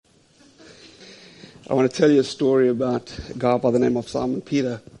I want to tell you a story about a guy by the name of Simon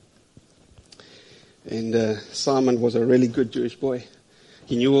Peter. And Simon was a really good Jewish boy.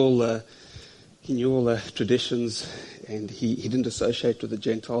 He knew all the traditions, and he didn't associate with the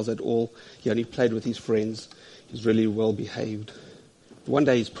Gentiles at all. He only played with his friends. He was really well behaved. One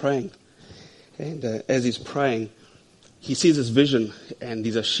day he's praying, and as he's praying, he sees this vision, and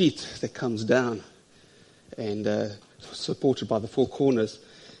there's a sheet that comes down, and supported by the four corners,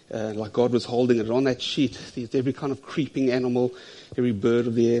 like God was holding it. On that sheet, there's every kind of creeping animal, every bird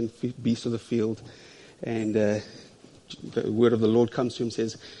of the air and beast of the field. And the word of the Lord comes to him and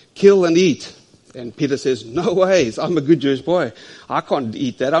says, "Kill and eat." And Peter says, "No ways, I'm a good Jewish boy. I can't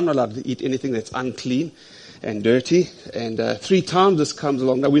eat that. I'm not allowed to eat anything that's unclean and dirty." And 3 times this comes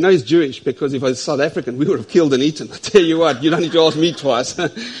along. Now, we know he's Jewish, because if I was South African, we would have killed and eaten. I tell you what, you don't need to ask me twice.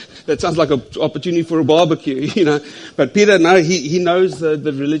 That sounds like an opportunity for a barbecue, you know. But Peter, no, he knows the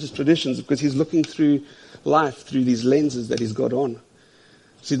religious traditions, because he's looking through life through these lenses that he's got on.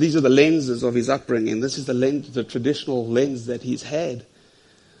 See, these are the lenses of his upbringing. This is the traditional lens that he's had.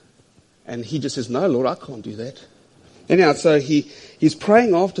 And he just says, "No, Lord, I can't do that." Anyhow, so he's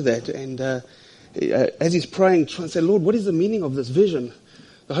praying after that, and as he's praying, trying to say, "Lord, what is the meaning of this vision?"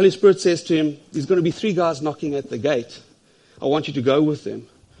 The Holy Spirit says to him, "There's going to be 3 guys knocking at the gate. I want you to go with them."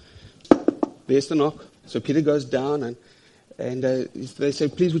 There's the knock. So Peter goes down, and they say,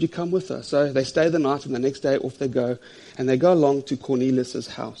 "Please, would you come with us?" So they stay the night, and the next day off they go. And they go along to Cornelius'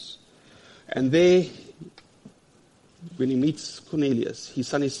 house. And there, when he meets Cornelius, he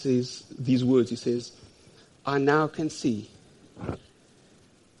suddenly says these words. He says, I now see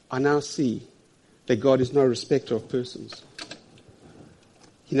that God is no respecter of persons.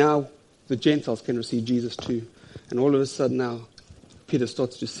 Now the Gentiles can receive Jesus too. And all of a sudden now, Peter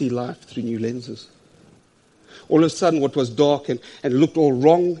starts to see life through new lenses. All of a sudden, what was dark and looked all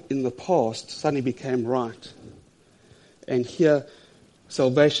wrong in the past suddenly became right. And here,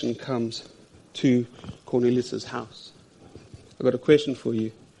 salvation comes to Cornelius' house. I've got a question for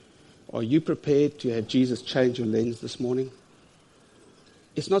you. Are you prepared to have Jesus change your lens this morning?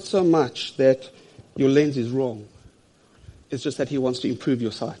 It's not so much that your lens is wrong. It's just that he wants to improve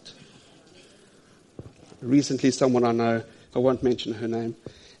your sight. Recently, someone I know, I won't mention her name,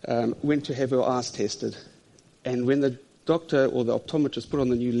 went to have her eyes tested. And when the doctor or the optometrist put on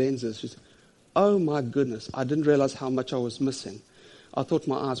the new lenses, she said, "Oh my goodness, I didn't realize how much I was missing. I thought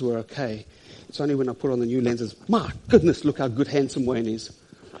my eyes were okay. It's only when I put on the new lenses, my goodness, look how good handsome Wayne is."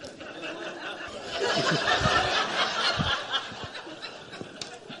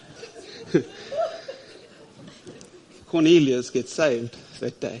 Cornelius gets saved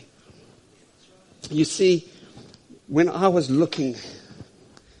that day. You see, when I was looking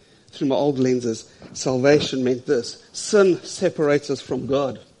through my old lenses, salvation meant this: sin separates us from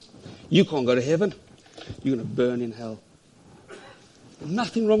God. You can't go to heaven. You're going to burn in hell.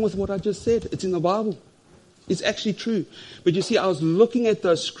 Nothing wrong with what I just said. It's in the Bible. It's actually true. But you see, I was looking at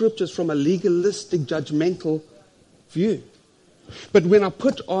those scriptures from a legalistic, judgmental view. But when I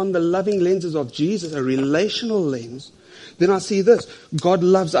put on the loving lenses of Jesus, a relational lens, then I see this. God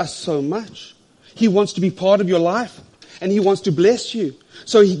loves us so much. He wants to be part of your life. And he wants to bless you.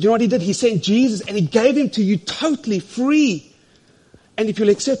 So you know what he did? He sent Jesus and he gave him to you totally free. And if you'll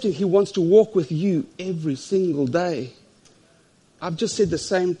accept him, he wants to walk with you every single day. I've just said the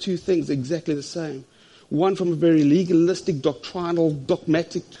same 2 things, exactly the same. One from a very legalistic, doctrinal,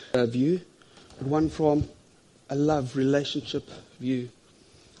 dogmatic view. And one from a love relationship view.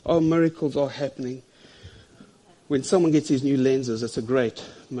 Oh, miracles are happening. When someone gets these new lenses, it's a great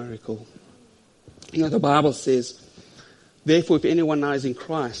miracle. You know, the Bible says, "Therefore, if anyone now is in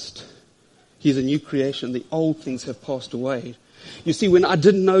Christ, he is a new creation. The old things have passed away." You see, when I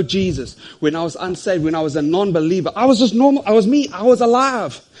didn't know Jesus, when I was unsaved, when I was a non-believer, I was just normal. I was me. I was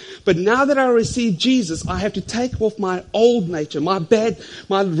alive. But now that I received Jesus, I have to take off my old nature, my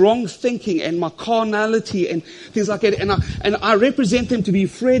wrong thinking and my carnality and things like that. And I represent them to be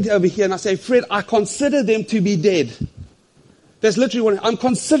Fred over here. And I say, "Fred, I consider them to be dead." That's literally what I'm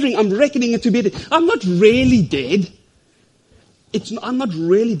reckoning it to be dead. I'm not really dead. I'm not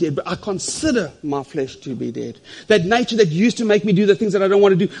really dead, but I consider my flesh to be dead. That nature that used to make me do the things that I don't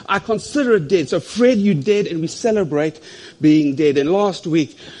want to do, I consider it dead. So Fred, you're dead, and we celebrate being dead. And last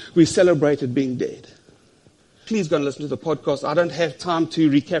week, we celebrated being dead. Please go and listen to the podcast. I don't have time to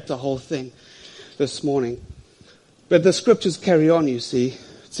recap the whole thing this morning. But the scriptures carry on, you see.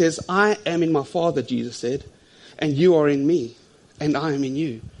 It says, "I am in my Father," Jesus said, "and you are in me, and I am in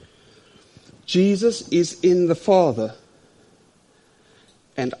you." Jesus is in the Father.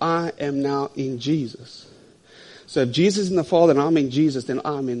 And I am now in Jesus. So if Jesus is in the Father and I'm in Jesus, then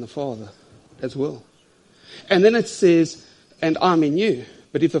I'm in the Father as well. And then it says, and I'm in you.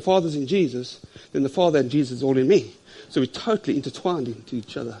 But if the Father's in Jesus, then the Father and Jesus is all in me. So we're totally intertwined into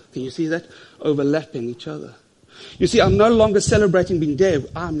each other. Can you see that? Overlapping each other. You see, I'm no longer celebrating being dead.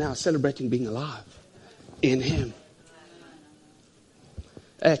 I'm now celebrating being alive in Him.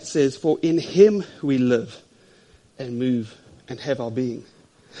 Acts says, for in Him we live and move and have our being.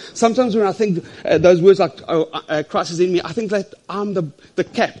 Sometimes when I think those words like Christ is in me, I think that I'm the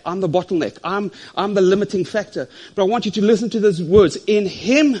cap, I'm the bottleneck, I'm the limiting factor. But I want you to listen to those words. In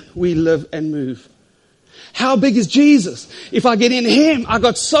Him we live and move. How big is Jesus? If I get in Him, I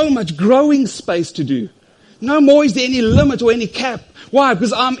got so much growing space to do. No more is there any limit or any cap. Why?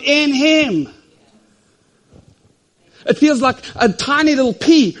 Because I'm in Him. It feels like a tiny little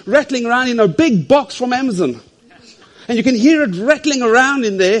pea rattling around in a big box from Amazon. And you can hear it rattling around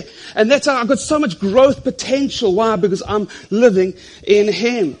in there. And that's how I've got so much growth potential. Why? Because I'm living in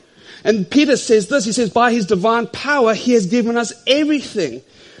Him. And Peter says this. He says, by His divine power, He has given us everything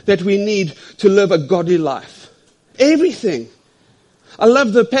that we need to live a godly life. Everything. I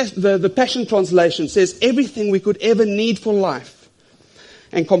love the Passion Translation. It says, everything we could ever need for life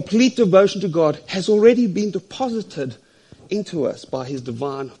and complete devotion to God has already been deposited into us by His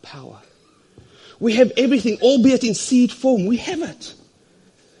divine power. We have everything, albeit in seed form. We have it.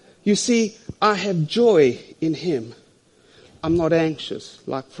 You see, I have joy in Him. I'm not anxious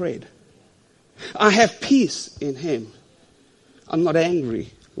like Fred. I have peace in Him. I'm not angry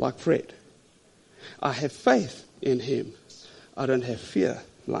like Fred. I have faith in Him. I don't have fear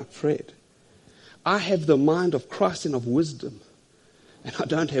like Fred. I have the mind of Christ and of wisdom. And I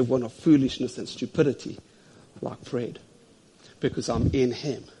don't have one of foolishness and stupidity like Fred. Because I'm in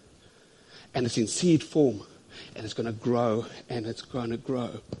Him. And it's in seed form. And it's going to grow. And it's going to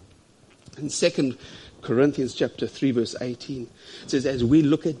grow. In 2 Corinthians chapter 3 verse 18. It says, as we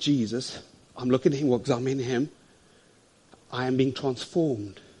look at Jesus. I'm looking at Him because I'm in Him. I am being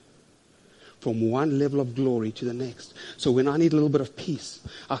transformed. From one level of glory to the next. So when I need a little bit of peace.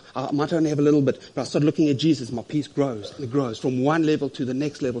 I might only have a little bit. But I start looking at Jesus. My peace grows. And it grows. From one level to the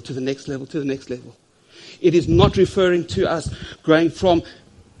next level. To the next level. To the next level. It is not referring to us going from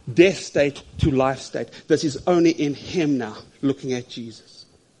death state to life state. This is only in Him now, looking at Jesus.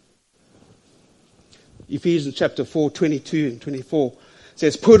 Ephesians chapter 4, 22 and 24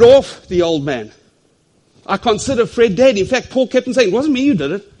 says, put off the old man. I consider Fred dead. In fact, Paul kept on saying, it wasn't me who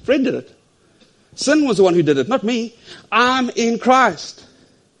did it. Fred did it. Sin was the one who did it, not me. I'm in Christ.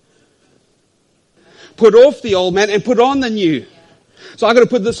 Put off the old man and put on the new. So I've got to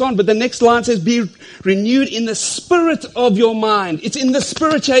put this on. But the next line says, be renewed in the spirit of your mind. It's in the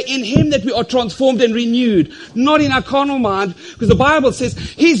spirit here, in Him that we are transformed and renewed. Not in our carnal mind. Because the Bible says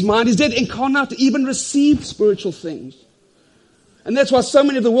His mind is dead and cannot even receive spiritual things. And that's why so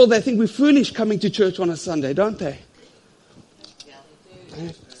many of the world, they think we're foolish coming to church on a Sunday, don't they?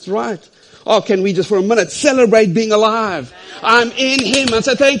 That's right. Oh, can we just for a minute celebrate being alive? I'm in Him. I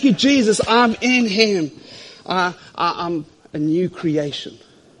say, thank you, Jesus. I'm in Him. I'm a new creation.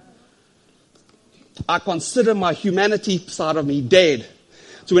 I consider my humanity side of me dead.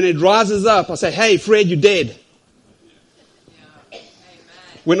 So when it rises up, I say, hey, Fred, you're dead.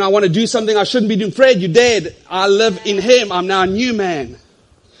 When I want to do something I shouldn't be doing, Fred, you're dead. I live in Him. I'm now a new man.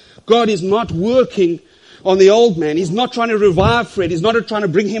 God is not working on the old man. He's not trying to revive Fred. He's not trying to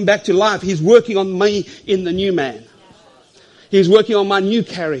bring him back to life. He's working on me in the new man. He's working on my new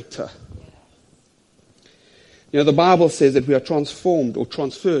character. You know, the Bible says that we are transformed or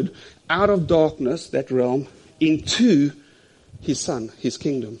transferred out of darkness, that realm, into His Son, His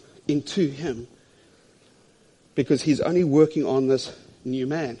kingdom, into Him. Because He's only working on this new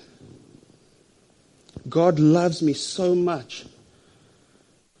man. God loves me so much.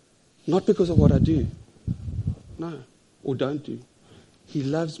 Not because of what I do. No, or don't do. He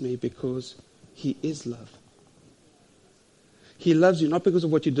loves me because He is love. He loves you not because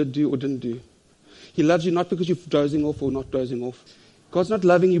of what you did do or didn't do. He loves you not because you're dozing off or not dozing off. God's not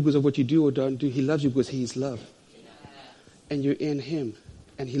loving you because of what you do or don't do. He loves you because He is love. And you're in Him.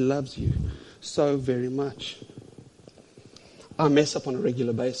 And He loves you so very much. I mess up on a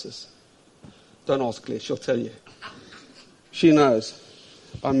regular basis. Don't ask Claire, she'll tell you. She knows.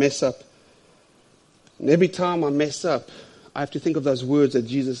 I mess up. And every time I mess up, I have to think of those words that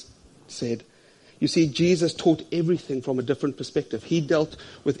Jesus said. You see, Jesus taught everything from a different perspective. He dealt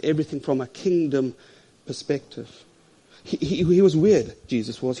with everything from a kingdom perspective. He was weird,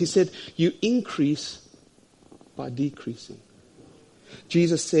 Jesus was. He said, you increase by decreasing.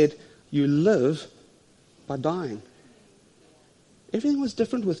 Jesus said, you live by dying. Everything was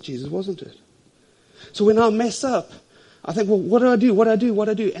different with Jesus, wasn't it? So when I mess up, I think, well, what do I do? What do I do? What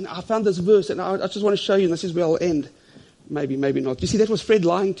do I do? And I found this verse, and I just want to show you, and this is where I'll end. Maybe, maybe not. You see, that was Fred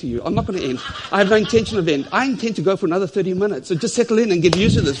lying to you. I'm not going to end. I have no intention of end. I intend to go for another 30 minutes. So just settle in and get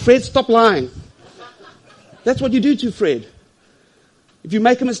used to this. Fred, stop lying. That's what you do to Fred. If you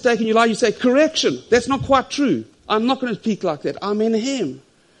make a mistake and you lie, you say, correction. That's not quite true. I'm not going to speak like that. I'm in him.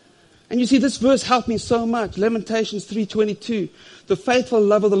 And you see, this verse helped me so much. Lamentations 3:22. The faithful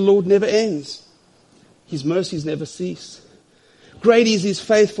love of the Lord never ends. His mercies never cease. Great is his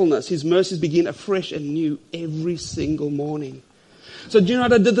faithfulness. His mercies begin afresh and new every single morning. So do you know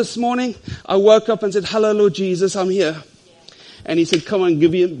what I did this morning? I woke up and said, hello, Lord Jesus, I'm here. And he said, come on,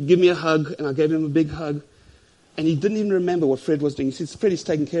 give me a hug. And I gave him a big hug. And he didn't even remember what Fred was doing. He said, Fred is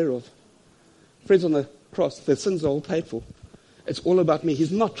taken care of. Fred's on the cross. The sins are all paid for. It's all about me.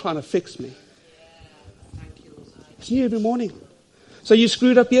 He's not trying to fix me. It's new every morning. So you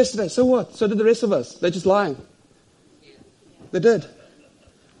screwed up yesterday. So what? So did the rest of us. They're just lying. They did.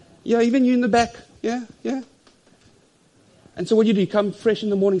 Yeah, even you in the back. Yeah. And so what do? You come fresh in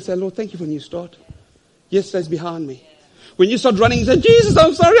the morning and say, Lord, thank you for a new start. Yesterday's behind me. When you start running, you say, Jesus,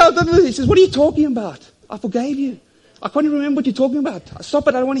 I'm sorry. He says, what are you talking about? I forgave you. I can't even remember what you're talking about. Stop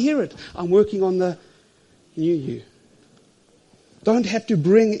it. I don't want to hear it. I'm working on the new you. Don't have to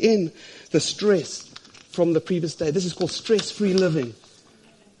bring in the stress from the previous day. This is called stress-free living.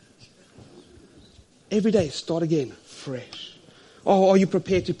 Every day, start again, fresh. Oh, are you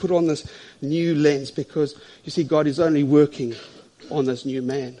prepared to put on this new lens? Because, you see, God is only working on this new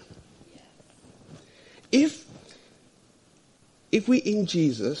man. If we're in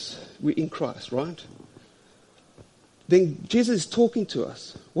Jesus, we're in Christ, right? Then Jesus is talking to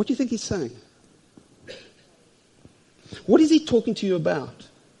us. What do you think he's saying? What is he talking to you about?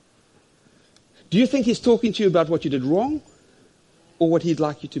 Do you think he's talking to you about what you did wrong or what he'd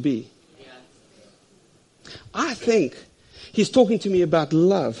like you to be? I think he's talking to me about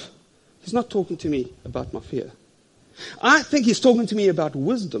love. He's not talking to me about my fear. I think he's talking to me about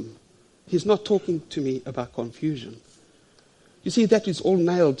wisdom. He's not talking to me about confusion. You see, that is all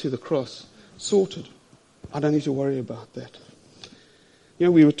nailed to the cross, sorted. I don't need to worry about that. You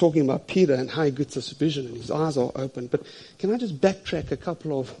know, we were talking about Peter and how he gets this vision and his eyes are open. But can I just backtrack a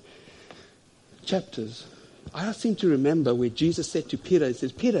couple of chapters? I seem to remember where Jesus said to Peter, he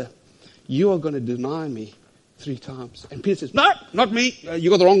says, Peter, you are going to deny me 3 times. And Peter says, no, not me.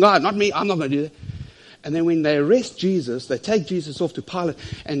 You got the wrong guy. Not me. I'm not going to do that. And then when they arrest Jesus, they take Jesus off to Pilate.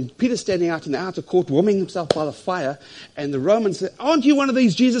 And Peter's standing out in the outer court, warming himself by the fire. And the Romans say, aren't you one of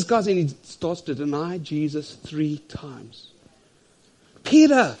these Jesus guys? And he starts to deny Jesus 3 times.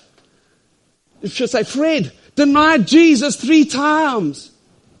 Peter, it should say Fred, denied Jesus 3 times.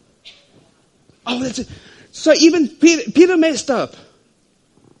 Oh, that's it. So even Peter messed up.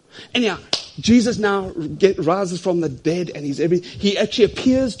 And yeah, Jesus now rises from the dead, and he actually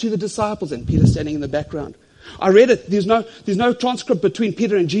appears to the disciples, and Peter's standing in the background. I read it. There's no transcript between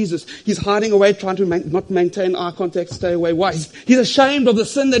Peter and Jesus. He's hiding away, trying to not maintain eye contact, stay away. Why? He's ashamed of the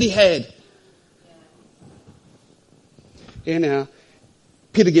sin that he had. And now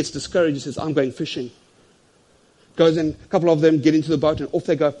Peter gets discouraged. He says, I'm going fishing. Goes in, a couple of them get into the boat, and off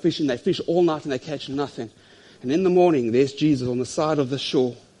they go fishing. They fish all night, and they catch nothing. And in the morning, there's Jesus on the side of the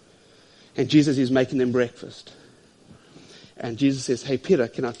shore. And Jesus is making them breakfast. And Jesus says, hey, Peter,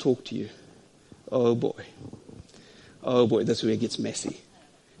 can I talk to you? Oh, boy. Oh, boy, that's where it gets messy.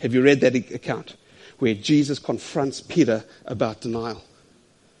 Have you read that account where Jesus confronts Peter about denial?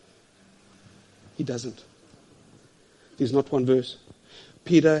 He doesn't. There's not one verse.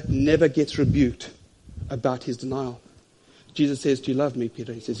 Peter never gets rebuked about his denial. Jesus says, do you love me,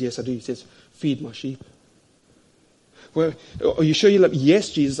 Peter? He says, yes, I do. He says, feed my sheep. Well, are you sure you love me? Yes,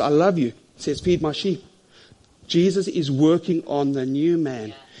 Jesus, I love you. He says, feed my sheep. Jesus is working on the new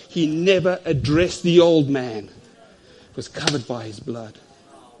man. He never addressed the old man. It was covered by his blood.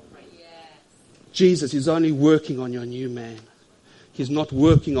 Jesus is only working on your new man. He's not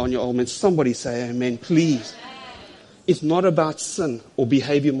working on your old man. Somebody say amen, please. It's not about sin or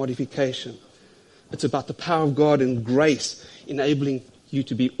behavior modification. It's about the power of God and grace enabling you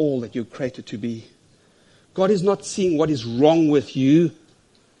to be all that you're created to be. God is not seeing what is wrong with you.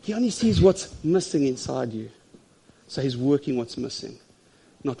 He only sees what's missing inside you. So he's working what's missing,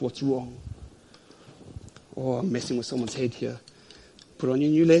 not what's wrong. Oh, I'm messing with someone's head here. Put on your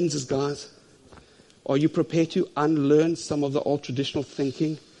new lenses, guys. Are you prepared to unlearn some of the old traditional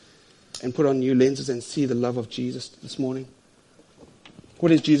thinking and put on new lenses and see the love of Jesus this morning?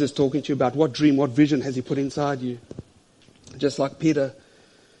 What is Jesus talking to you about? What dream, what vision has he put inside you? Just like Peter,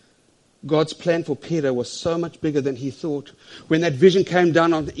 God's plan for Peter was so much bigger than he thought. When that vision came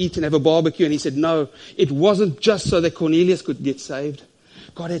down on eat and have a barbecue, and he said, no, it wasn't just so that Cornelius could get saved.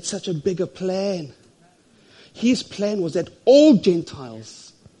 God had such a bigger plan. His plan was that all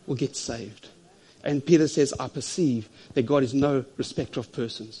Gentiles will get saved. And Peter says, I perceive that God is no respecter of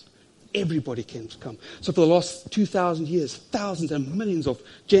persons. Everybody can come. So for the last 2,000 years, thousands and millions of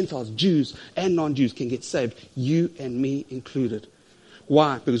Gentiles, Jews and non-Jews can get saved. You and me included.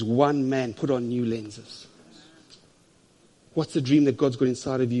 Why? Because one man put on new lenses. What's the dream that God's got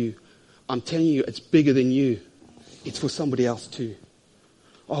inside of you? I'm telling you, it's bigger than you. It's for somebody else too.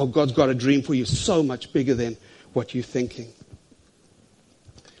 Oh, God's got a dream for you so much bigger than what you're thinking.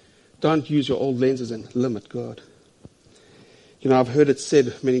 Don't use your old lenses and limit God. You know, I've heard it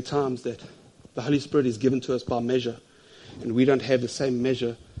said many times that the Holy Spirit is given to us by measure, and we don't have the same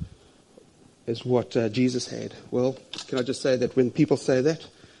measure as what Jesus had. Well, can I just say that when people say that,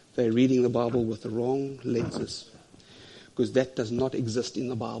 they're reading the Bible with the wrong lenses, because that does not exist in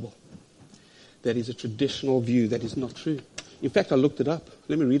the Bible. That is a traditional view. That is not true. In fact, I looked it up.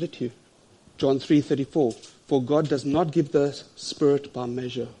 Let me read it to you. John 3:34. For God does not give the Spirit by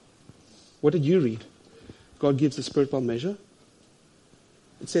measure. What did you read? God gives the Spirit by measure?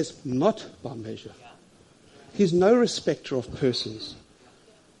 It says not by measure. He's no respecter of persons.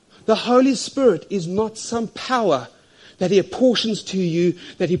 The Holy Spirit is not some power that He apportions to you,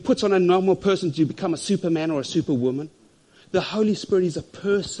 that He puts on a normal person to become a superman or a superwoman. The Holy Spirit is a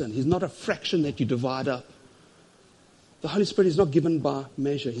person. He's not a fraction that you divide up. The Holy Spirit is not given by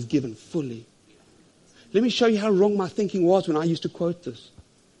measure. He's given fully. Let me show you how wrong my thinking was when I used to quote this.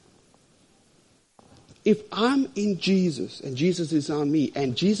 If I'm in Jesus and Jesus is on me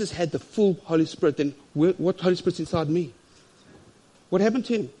and Jesus had the full Holy Spirit, then what Holy Spirit's inside me? What happened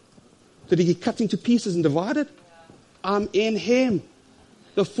to Him? Did He get cut into pieces and divided? I'm in Him,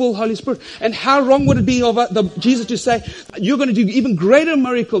 the full Holy Spirit. And how wrong would it be of Jesus to say, you're going to do even greater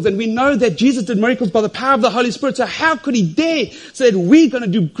miracles? And we know that Jesus did miracles by the power of the Holy Spirit. So how could He dare say that we're going to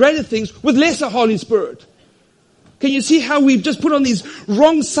do greater things with lesser Holy Spirit? Can you see how we've just put on these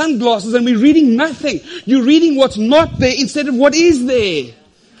wrong sunglasses and we're reading nothing? You're reading what's not there instead of what is there.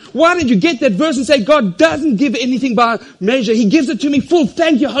 Why did you get that verse and say God doesn't give anything by measure? He gives it to me full.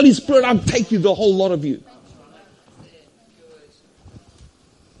 Thank you, Holy Spirit. I'll take you, the whole lot of you.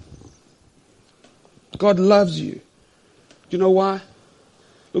 God loves you. Do you know why?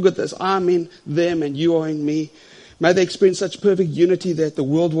 Look at this. I'm in them and you are in me. May they experience such perfect unity that the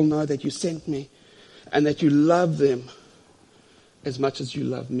world will know that you sent me, and that you love them as much as you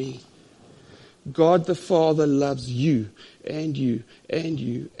love me. God the Father loves you and you and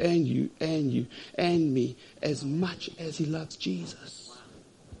you and you and you and me as much as He loves Jesus.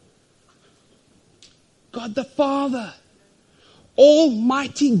 God the Father,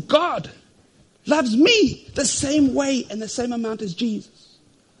 Almighty God, loves me the same way and the same amount as Jesus.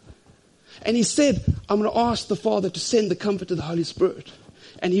 And He said, I'm going to ask the Father to send the Comforter, the Holy Spirit.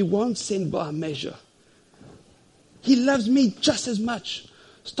 And He won't send by measure. He loves me just as much.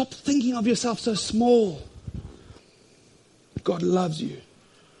 Stop thinking of yourself so small. God loves you.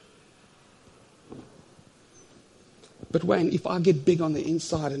 But Wayne, if I get big on the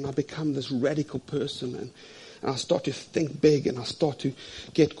inside and I become this radical person and I start to think big and I start to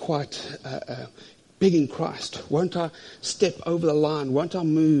get quite big in Christ, won't I step over the line? Won't I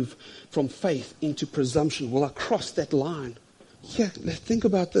move from faith into presumption? Will I cross that line? Yeah, let's think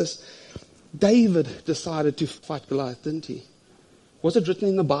about this. David decided to fight Goliath, didn't he? Was it written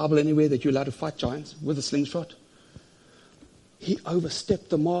in the Bible anywhere that you're allowed to fight giants with a slingshot? He overstepped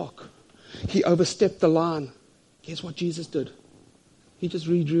the mark. He overstepped the line. Guess what Jesus did? He just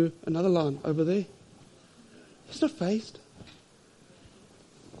redrew another line over there. He's not fazed.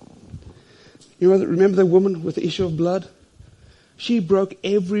 You know, remember the woman with the issue of blood? She broke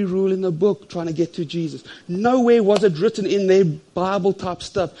every rule in the book trying to get to Jesus. Nowhere was it written in their Bible type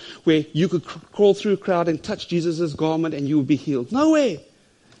stuff where you could crawl through a crowd and touch Jesus' garment and you would be healed. Nowhere.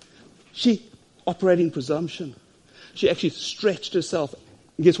 She operated in presumption. She actually stretched herself.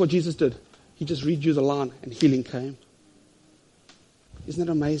 And guess what Jesus did? He just redrew the line and healing came. Isn't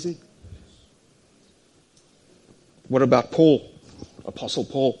that amazing? What about Paul? Apostle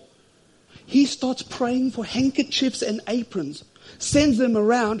Paul. He starts praying for handkerchiefs and aprons, sends them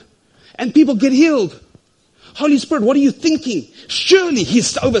around, and people get healed. Holy Spirit, what are you thinking? Surely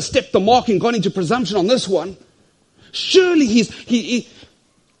He's overstepped the mark and gone into presumption on this one. Surely he.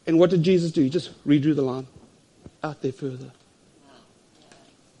 And what did Jesus do? He just redrew the line out there further.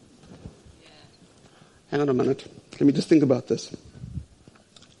 Hang on a minute. Let me just think about this.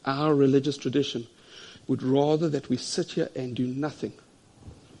 Our religious tradition would rather that we sit here and do nothing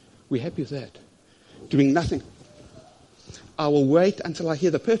We're happy with that. Doing nothing. I will wait until I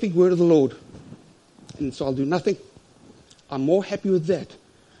hear the perfect word of the Lord. And so I'll do nothing. I'm more happy with that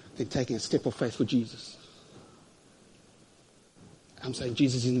than taking a step of faith for Jesus. I'm saying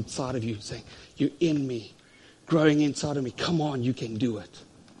Jesus is inside of you, saying, you're in me, growing inside of me. Come on, you can do it.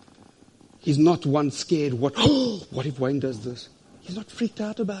 He's not one scared, what if Wayne does this? He's not freaked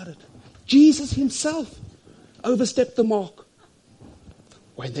out about it. Jesus himself overstepped the mark.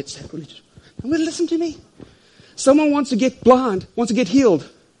 Wayne, that's sacrilege. Well, listen to me. Someone wants to get blind, wants to get healed.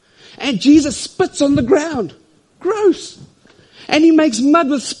 And Jesus spits on the ground. Gross. And he makes mud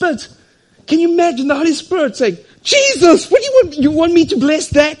with spit. Can you imagine the Holy Spirit saying, Jesus, what do you want? You want me to bless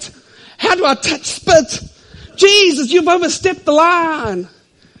that? How do I touch spit? Jesus, you've overstepped the line.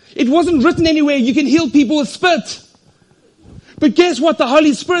 It wasn't written anywhere you can heal people with spit. But guess what? The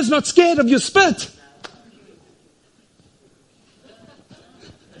Holy Spirit's not scared of your spit.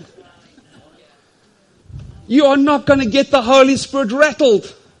 You are not going to get the Holy Spirit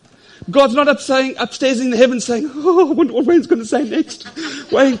rattled. God's not upstairs in the heavens saying, oh, I wonder what Wayne's going to say next.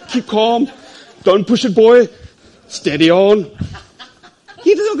 Wayne, keep calm. Don't push it, boy. Steady on.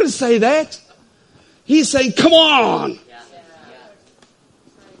 He's not going to say that. He's saying, come on.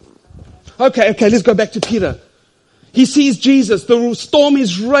 Okay, let's go back to Peter. He sees Jesus. The storm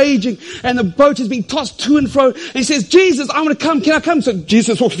is raging and the boat is being tossed to and fro. And he says, Jesus, I want to come. Can I come? So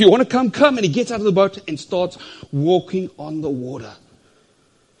Jesus, well, if you want to come, come. And he gets out of the boat and starts walking on the water.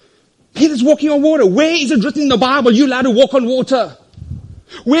 Peter's walking on water. Where is it written in the Bible, you're allowed to walk on water?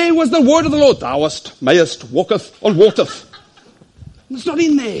 Where was the word of the Lord? Thou mayest, walketh on water. It's not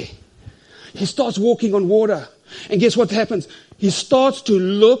in there. He starts walking on water. And guess what happens? He starts to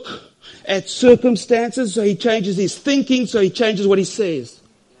look at circumstances, so he changes his thinking, so he changes what he says.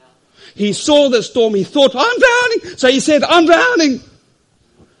 He saw the storm, he thought, I'm drowning. So he said, I'm drowning.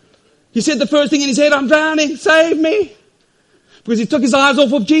 He said the first thing in his head, I'm drowning, save me. Because he took his eyes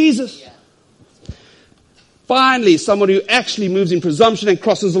off of Jesus. Finally, somebody who actually moves in presumption and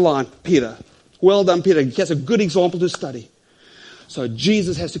crosses the line. Peter. Well done, Peter. He has a good example to study. So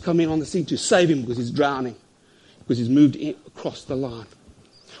Jesus has to come in on the scene to save him because he's drowning. Because he's moved across the line.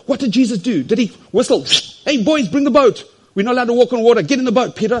 What did Jesus do? Did he whistle? Hey, boys, bring the boat. We're not allowed to walk on water. Get in the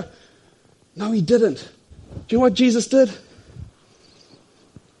boat, Peter. No, he didn't. Do you know what Jesus did?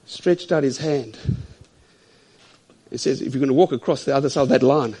 Stretched out his hand. It says, if you're going to walk across the other side of that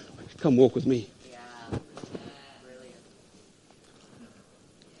line, come walk with me.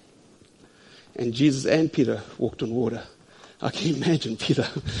 And Jesus and Peter walked on water. I can imagine Peter,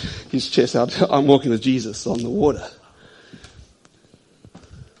 his chest out. I'm walking with Jesus on the water.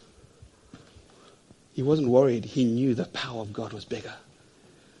 He wasn't worried. He knew the power of God was bigger.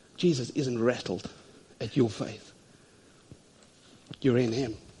 Jesus isn't rattled at your faith. You're in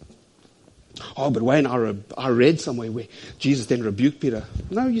him. Oh, but Wayne, I read somewhere where Jesus then rebuked Peter.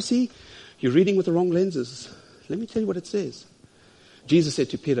 No, you see, you're reading with the wrong lenses. Let me tell you what it says. Jesus said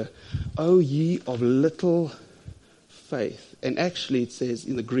to Peter, O ye of little faith. And actually it says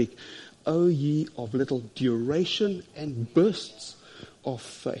in the Greek, O ye of little duration and bursts of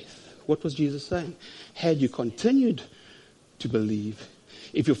faith. What was Jesus saying? Had you continued to believe,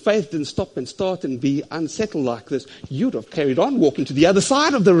 if your faith didn't stop and start and be unsettled like this, you'd have carried on walking to the other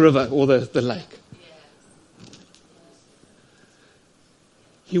side of the river or the lake.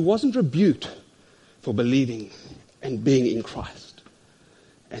 He wasn't rebuked for believing and being in Christ.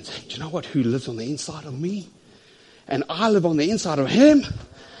 And saying, do you know what? Who lives on the inside of me? And I live on the inside of him.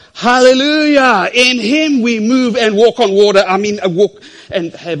 Hallelujah. In him we move and walk on water. Walk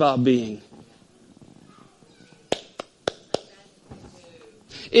and have our being.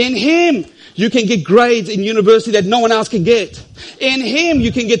 In him you can get grades in university that no one else can get. In him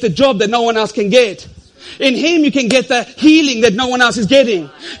you can get the job that no one else can get. In him you can get the healing that no one else is getting.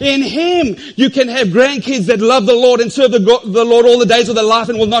 In him you can have grandkids that love the Lord and serve the Lord all the days of their life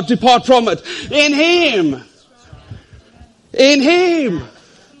and will not depart from it. In him. In him.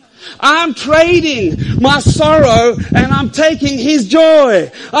 I'm trading my sorrow and I'm taking his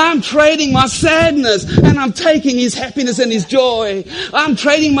joy. I'm trading my sadness and I'm taking his happiness and his joy. I'm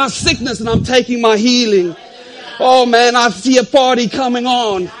trading my sickness and I'm taking my healing. Oh man, I see a party coming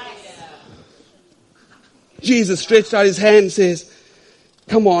on. Jesus stretched out his hand and says,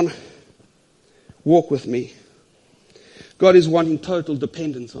 come on, walk with me. God is wanting total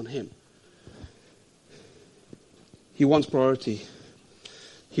dependence on him. He wants priority.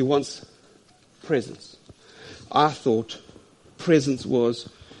 He wants presence. I thought presence was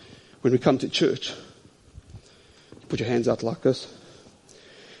when we come to church. You put your hands out like this.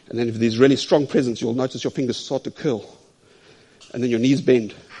 And then if there's really strong presence, you'll notice your fingers start to curl. And then your knees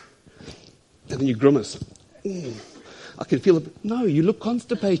bend. And then you grimace. I can feel it. No, you look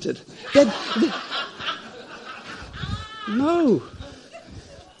constipated. No.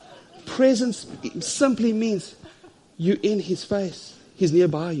 Presence simply means you're in his face. He's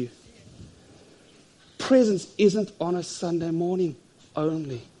nearby you. Presence isn't on a Sunday morning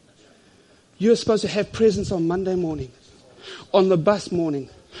only. You're supposed to have presence on Monday morning, on the bus morning,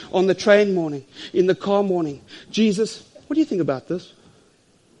 on the train morning, in the car morning. Jesus, what do you think about this?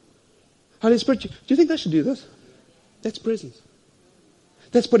 Holy Spirit, do you think I should do this? That's presence.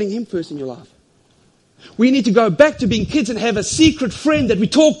 That's putting him first in your life. We need to go back to being kids and have a secret friend that we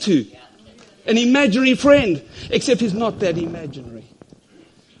talk to. An imaginary friend. Except he's not that imaginary.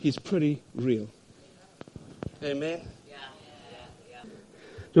 He's pretty real. Amen?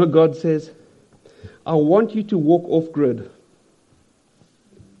 You know what God says? I want you to walk off grid.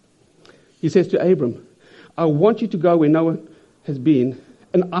 He says to Abram, I want you to go where no one has been,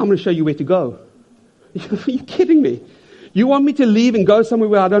 and I'm going to show you where to go. Are you kidding me? You want me to leave and go somewhere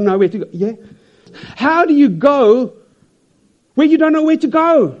where I don't know where to go? Yeah. How do you go where you don't know where to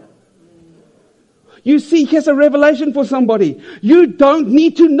go? You see, here's a revelation for somebody. You don't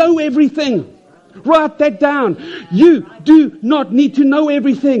need to know everything. Write that down. You do not need to know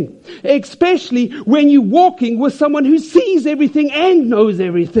everything. Especially when you're walking with someone who sees everything and knows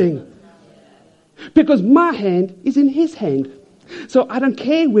everything. Because my hand is in his hand. So I don't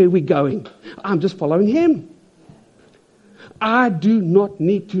care where we're going. I'm just following him. I do not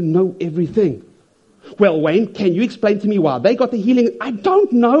need to know everything. Well, Wayne, can you explain to me why they got the healing? I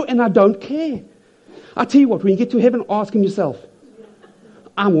don't know and I don't care. I tell you what, when you get to heaven, ask him yourself.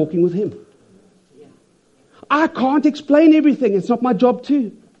 I'm walking with him. I can't explain everything. It's not my job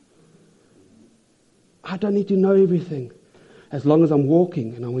to. I don't need to know everything. As long as I'm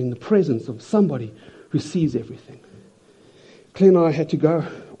walking and I'm in the presence of somebody who sees everything. Claire and I had to go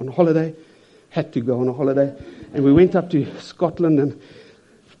on a holiday. And we went up to Scotland, and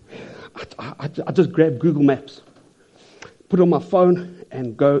I just grabbed Google Maps, put it on my phone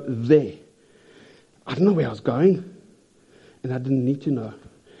and go there. I don't know where I was going, and I didn't need to know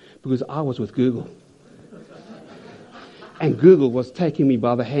because I was with Google. And Google was taking me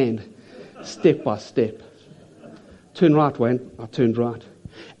by the hand, step by step. Turn right, Wayne. I turned right.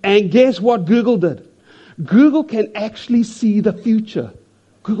 And guess what Google did? Google can actually see the future.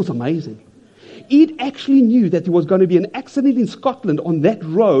 Google's amazing. It actually knew that there was going to be an accident in Scotland on that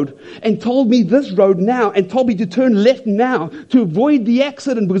road and told me this road now and told me to turn left now to avoid the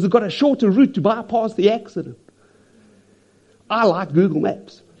accident because it's got a shorter route to bypass the accident. I like Google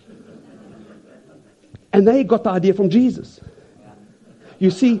Maps. And they got the idea from Jesus.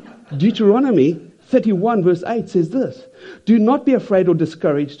 You see, Deuteronomy 31 verse 8 says this. Do not be afraid or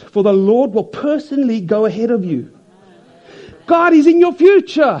discouraged, for the Lord will personally go ahead of you. God is in your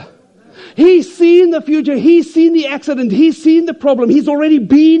future. He's seen the future. He's seen the accident. He's seen the problem. He's already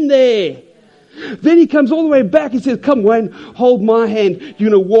been there. Then he comes all the way back. He says, come, Wayne, hold my hand.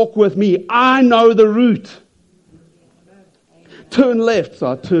 You're going to walk with me. I know the route. Turn left.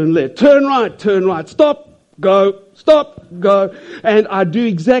 So I turn left. Turn right. Stop, go. Stop, go. And I do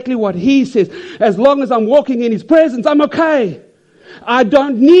exactly what he says. As long as I'm walking in his presence, I'm okay. I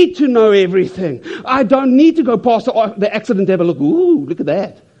don't need to know everything. I don't need to go past the accident and have a look. Ooh, look at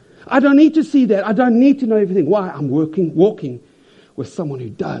that. I don't need to see that. I don't need to know everything. Why? I'm walking with someone who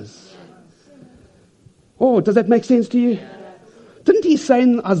does. Oh, does that make sense to you? Didn't he say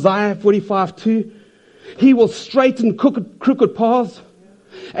in Isaiah 45:2, he will straighten crooked paths?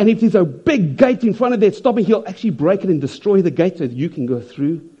 And if there's a big gate in front of that stopping, he'll actually break it and destroy the gate so that you can go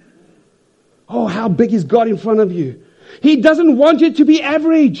through. Oh, how big is God in front of you? He doesn't want you to be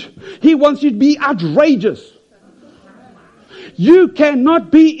average. He wants you to be outrageous. You cannot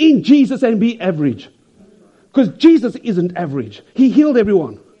be in Jesus and be average. Because Jesus isn't average. He healed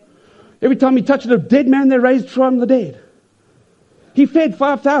everyone. Every time he touched a dead man, they raised from the dead. He fed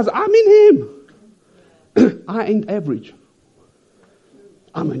 5,000. I'm in him. I ain't average.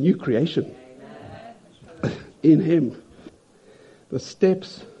 I'm a new creation. In him. The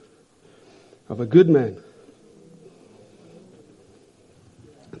steps of a good man.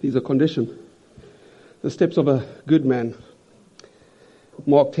 These are conditioned. The steps of a good man.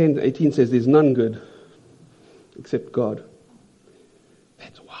 Mark 10:18 says there's none good except God.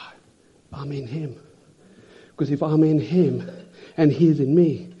 That's why I'm in him. Because if I'm in him and he's in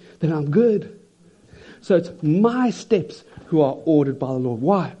me, then I'm good. So it's my steps who are ordered by the Lord.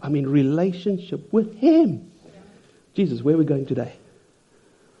 Why? I'm in relationship with him. Jesus, where are we going today?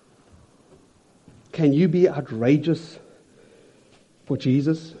 Can you be outrageous for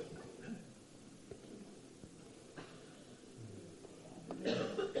Jesus?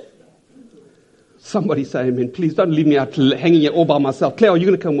 Somebody say amen. Please don't leave me out hanging here all by myself. Claire, are you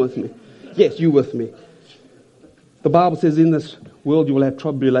going to come with me? Yes, you with me. The Bible says in this world you will have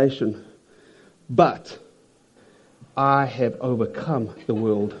tribulation, but I have overcome the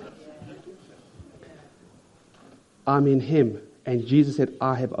world. I'm in him. And Jesus said,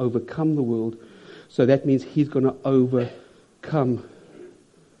 I have overcome the world. So that means he's going to overcome.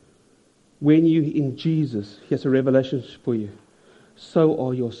 When you're in Jesus, he has a revelation for you. So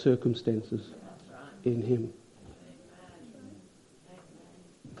are your circumstances in him.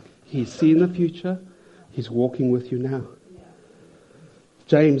 He's seen the future. He's walking with you now.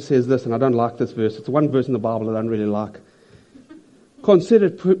 James says this, and I don't like this verse. It's one verse in the Bible I don't really like.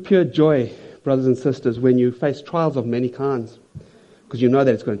 Consider pure joy, brothers and sisters, when you face trials of many kinds, because you know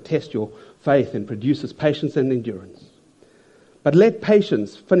that it's going to test your faith and produces patience and endurance. But let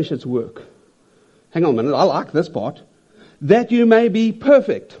patience finish its work. Hang on a minute, I like this part. That you may be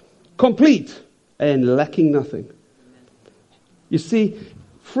perfect, complete, and lacking nothing. You see,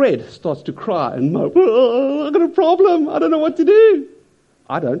 Fred starts to cry and mope. Oh, I've got a problem. I don't know what to do.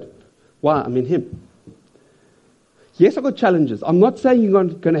 I don't. Why? I'm in him. Yes, I've got challenges. I'm not saying you're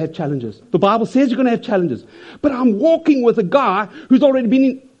going to have challenges. The Bible says you're going to have challenges. But I'm walking with a guy who's already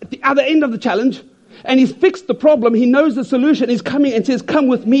been at the other end of the challenge, and he's fixed the problem. He knows the solution. He's coming and says, come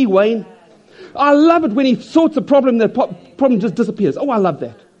with me, Wayne. I love it when he sorts a problem, the problem just disappears. Oh, I love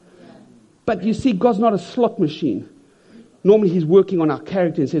that. But you see, God's not a slot machine. Normally he's working on our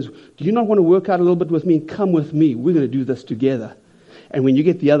character and says, do you not want to work out a little bit with me? Come with me. We're going to do this together. And when you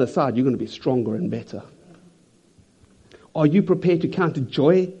get the other side, you're going to be stronger and better. Are you prepared to count it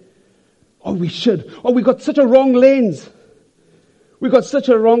joy? Oh, we should. Oh, we got such a wrong lens. We got such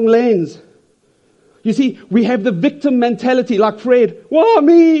a wrong lens. You see, we have the victim mentality like Fred. Why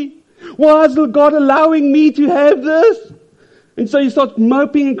me? Why is God allowing me to have this? And so you start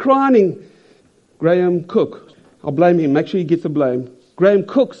moping and crying. Graham Cook, I'll blame him, make sure he gets the blame. Graham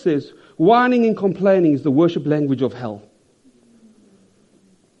Cook says, whining and complaining is the worship language of hell.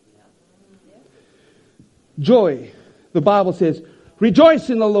 Joy, the Bible says, rejoice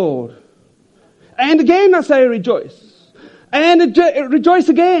in the Lord. And again I say rejoice. And rejoice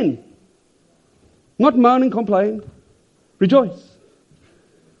again. Not moan and complain. Rejoice.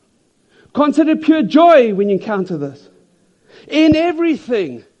 Consider pure joy when you encounter this. In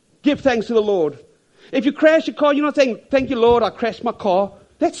everything, give thanks to the Lord. If you crash your car, you're not saying, thank you, Lord, I crashed my car.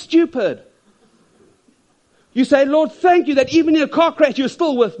 That's stupid. You say, Lord, thank you that even in a car crash, you're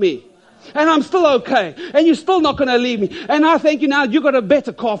still with me. And I'm still okay. And you're still not going to leave me. And I thank you now, you've got a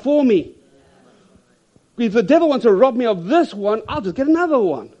better car for me. If the devil wants to rob me of this one, I'll just get another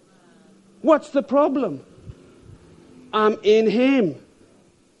one. What's the problem? I'm in him.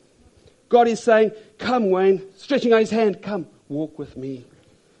 God is saying, come, Wayne, stretching out his hand, come, walk with me.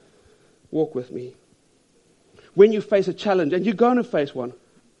 Walk with me. When you face a challenge, and you're going to face one,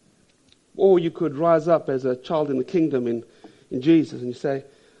 or you could rise up as a child in the kingdom in Jesus, and you say,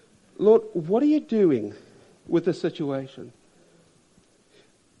 Lord, what are you doing with the situation?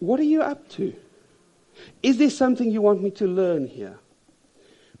 What are you up to? Is there something you want me to learn here?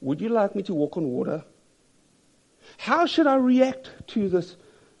 Would you like me to walk on water? How should I react to this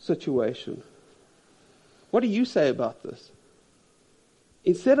situation? What do you say about this?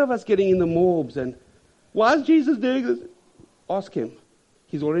 Instead of us getting in the mobs and, why is Jesus doing this? Ask him.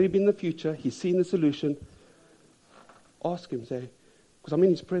 He's already been in the future. He's seen the solution. Ask him, say, because I'm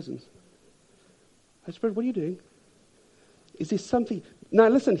in his presence. Hey, Spirit, what are you doing? Is there something? Now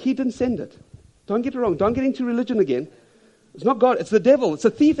listen, he didn't send it. Don't get it wrong. Don't get into religion again. It's not God. It's the devil. It's a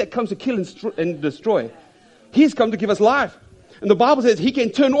thief that comes to kill and destroy. He's come to give us life. And the Bible says he can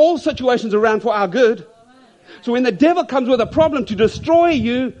turn all situations around for our good. So when the devil comes with a problem to destroy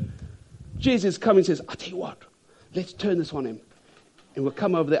you, Jesus comes and says, I tell you what, let's turn this on him. And we'll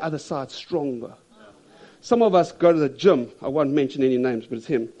come over the other side stronger. Some of us go to the gym. I won't mention any names, but it's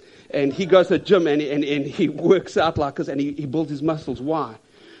him. And he goes to the gym and he works out like this and he builds his muscles. Why?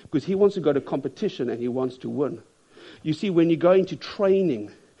 Because he wants to go to competition and he wants to win. You see, when you go into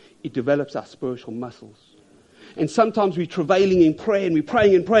training, it develops our spiritual muscles. And sometimes we're travailing in prayer and we're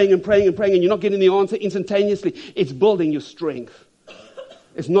praying and praying and praying and praying and you're not getting the answer instantaneously. It's building your strength.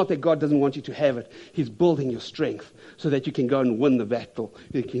 It's not that God doesn't want you to have it. He's building your strength so that you can go and win the battle.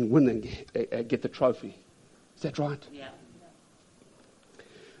 You can win and get the trophy. Is that right? Yeah.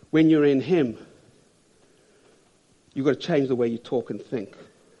 When you're in him, you've got to change the way you talk and think.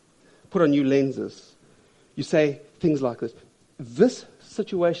 Put on new lenses. You say things like this. This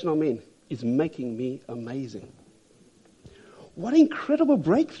situation I'm in is making me amazing. What incredible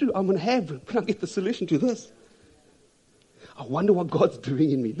breakthrough I'm going to have when I get the solution to this. I wonder what God's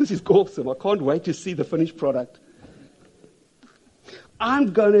doing in me. This is awesome. I can't wait to see the finished product.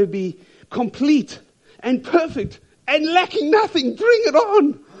 I'm going to be complete and perfect and lacking nothing. Bring it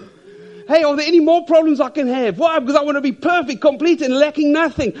on. Hey, are there any more problems I can have? Why? Because I want to be perfect, complete, and lacking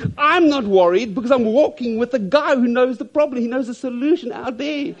nothing. I'm not worried because I'm walking with the guy who knows the problem. He knows the solution out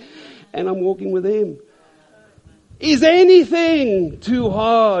there. And I'm walking with him. Is anything too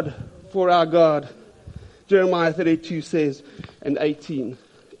hard for our God? Jeremiah 32 says, and 18,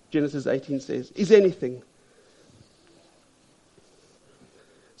 Genesis 18 says, is anything?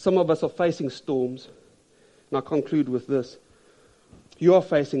 Some of us are facing storms. And I'll conclude with this. You are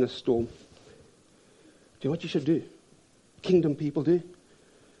facing a storm. Do you know what you should do? Kingdom people do.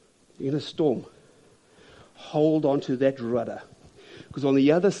 You're in a storm. Hold on to that rudder. Because on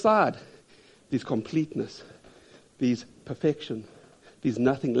the other side, there's completeness. There's perfection. There's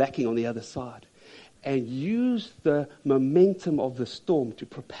nothing lacking on the other side. And use the momentum of the storm to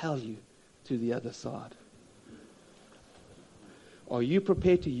propel you to the other side. Are you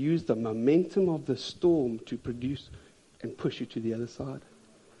prepared to use the momentum of the storm to produce and push you to the other side?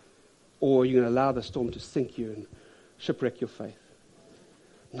 Or are you going to allow the storm to sink you and shipwreck your faith?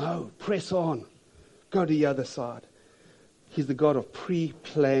 No, press on. Go to the other side. He's the God of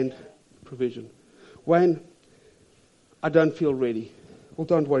pre-planned provision. When I don't feel ready, well,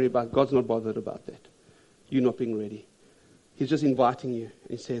 don't worry about it. God's not bothered about that. You're not being ready. He's just inviting you.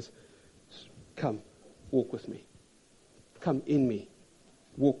 He says, come, walk with me. Come in me.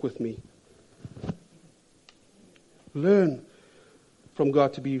 Walk with me. Learn from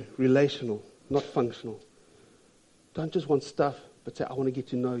God to be relational, not functional. Don't just want stuff, but say, I want to get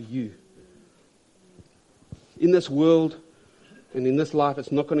to know you. In this world and in this life,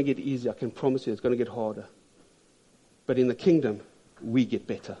 it's not going to get easier. I can promise you it's going to get harder. But in the kingdom, we get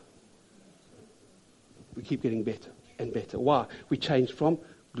better. We keep getting better and better. Why? We change from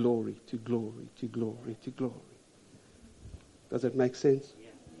glory to glory to glory to glory. Does that make sense?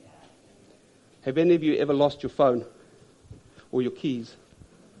 Have any of you ever lost your phone or your keys?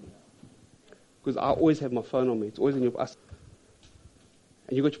 Because I always have my phone on me. It's always in your us.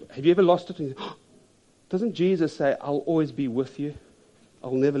 And have you ever lost it? And you say, oh, doesn't Jesus say, I'll always be with you?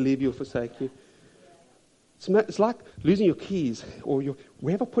 I'll never leave you or forsake you. It's like losing your keys or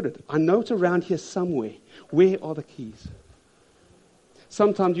wherever I put it. I know it's around here somewhere. Where are the keys?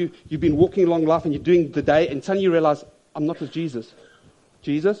 Sometimes you've been walking along life and you're doing the day and suddenly you realize, I'm not with Jesus.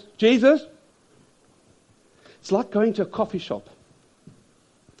 Jesus? Jesus? It's like going to a coffee shop.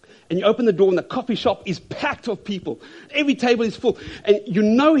 And you open the door and the coffee shop is packed with people. Every table is full. And you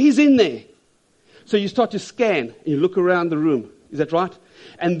know he's in there. So you start to scan and you look around the room. Is that right?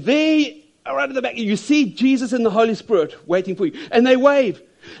 And there, right at the back, you see Jesus and the Holy Spirit waiting for you. And they wave.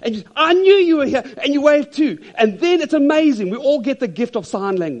 And I knew you were here. And you wave too. And then it's amazing. We all get the gift of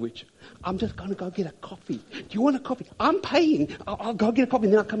sign language. I'm just going to go get a coffee. Do you want a coffee? I'm paying. I'll go get a coffee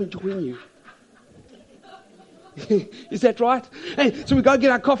and then I'll come and join you. Is that right? And so we go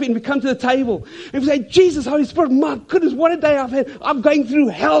get our coffee and we come to the table and we say, Jesus, Holy Spirit, my goodness, what a day I've had. I'm going through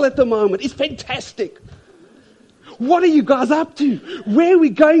hell at the moment. It's fantastic. What are you guys up to? Where are we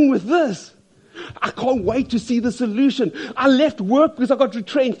going with this? I can't wait to see the solution. I left work because I got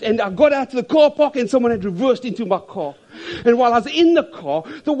retrenched and I got out to the car park and someone had reversed into my car. And while I was in the car,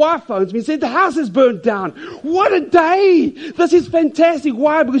 the wife phones me and said, the house is burnt down. What a day. This is fantastic.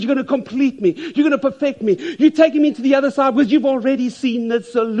 Why? Because you're going to complete me. You're going to perfect me. You're taking me to the other side because you've already seen the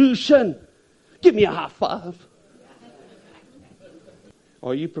solution. Give me a high five.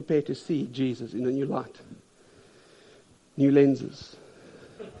 Are you prepared to see Jesus in a new light? New lenses.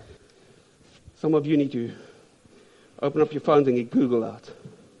 Some of you need to open up your phones and get Google out.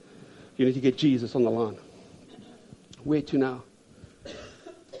 You need to get Jesus on the line. Where to now?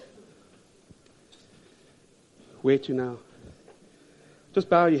 Where to now? Just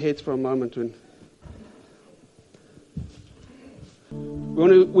bow your heads for a moment. And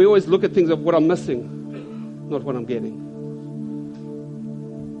we always look at things of what I'm missing, not what I'm getting.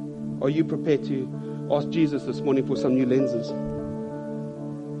 Are you prepared to ask Jesus this morning for some new lenses?